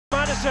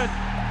Henderson.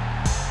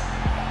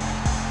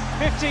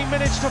 15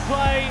 minutes to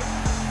play.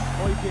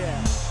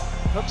 Højbjerg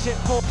hooks it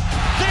for.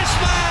 This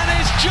man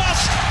is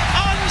just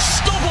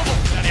unstoppable.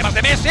 Además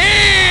de Messi.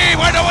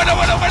 Bueno.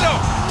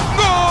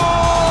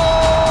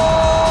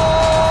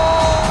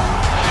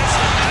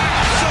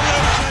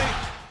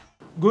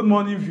 Good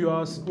morning,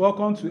 viewers.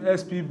 Welcome to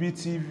SPB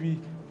TV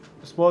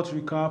Sports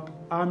Recap.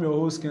 I'm your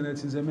host,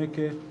 Kenneth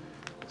Nzemeke.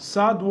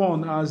 Sad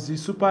one as the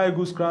Super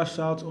Eagles crashed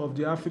out of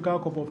the African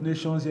Cup of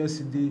Nations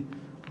yesterday.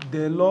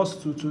 They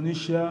lost to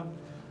Tunisia,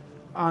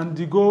 and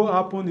the goal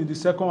happened in the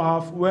second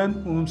half when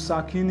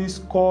Sakini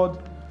scored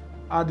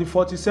at the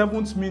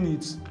 47th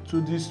minute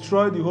to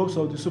destroy the hopes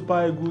of the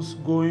Super Eagles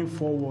going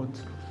forward.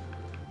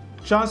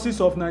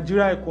 Chances of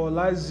Nigeria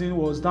equalizing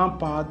was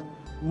dampened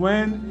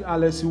when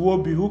Alex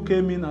Iwobi, who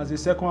came in as a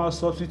second half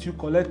substitute,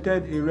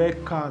 collected a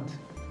red card.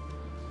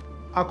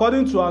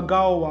 According to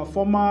Agaowa,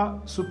 former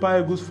Super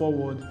Eagles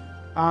forward,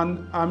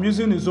 and I'm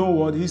using his own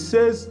word, he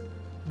says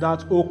that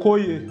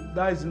Okoye,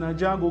 that is the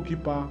Nigerian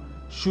goalkeeper,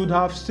 should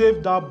have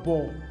saved that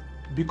ball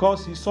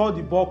because he saw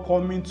the ball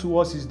coming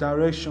towards his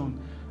direction.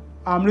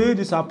 I'm really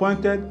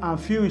disappointed and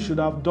feel he should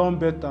have done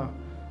better.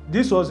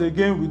 This was a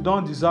game we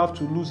don't deserve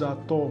to lose at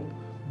all,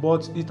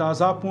 but it has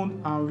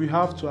happened and we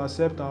have to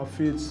accept our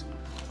fate.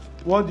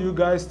 What do you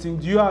guys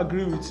think? Do you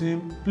agree with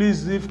him?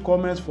 Please leave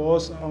comments for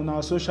us on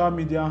our social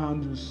media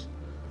handles.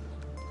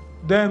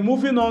 Then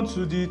moving on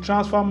to the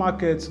transfer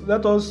market,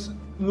 let us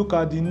look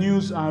at the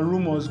news and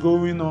rumours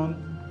going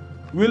on.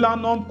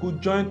 Wijnaldum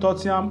could join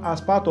Tottenham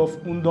as part of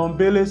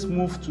Ndombele's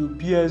move to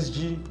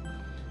PSG.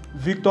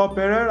 Victor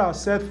Pereira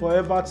set for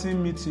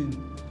Everton meeting.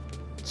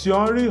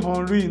 Thierry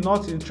Henry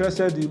not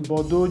interested in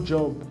Bordeaux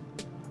job.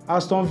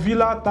 Aston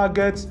Villa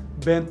targets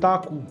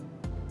Bentancur.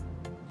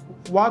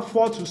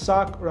 Watford to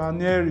sack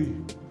Ranieri.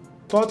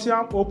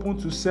 Tottenham open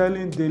to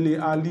selling Dele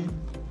Alli.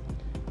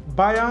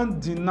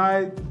 Bayern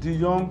denied De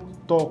Jong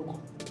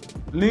talk.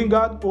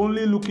 Lingard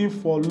only looking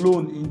for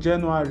loan in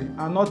January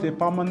and not a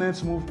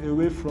permanent move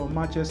away from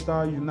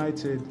Manchester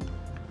United.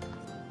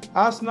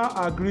 Arsenal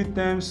agreed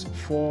terms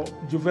for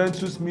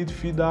Juventus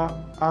midfielder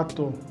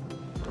Arthur.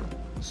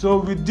 So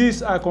with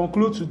this, I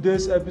conclude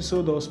today's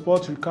episode of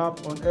Sports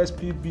Recap on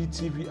SPB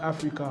TV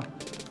Africa.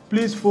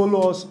 Please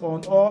follow us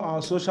on all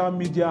our social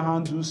media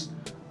handles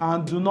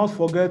and do not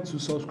forget to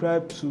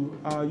subscribe to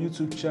our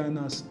YouTube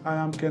channels. I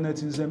am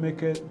Kenneth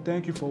Nzemeke.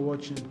 Thank you for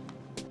watching.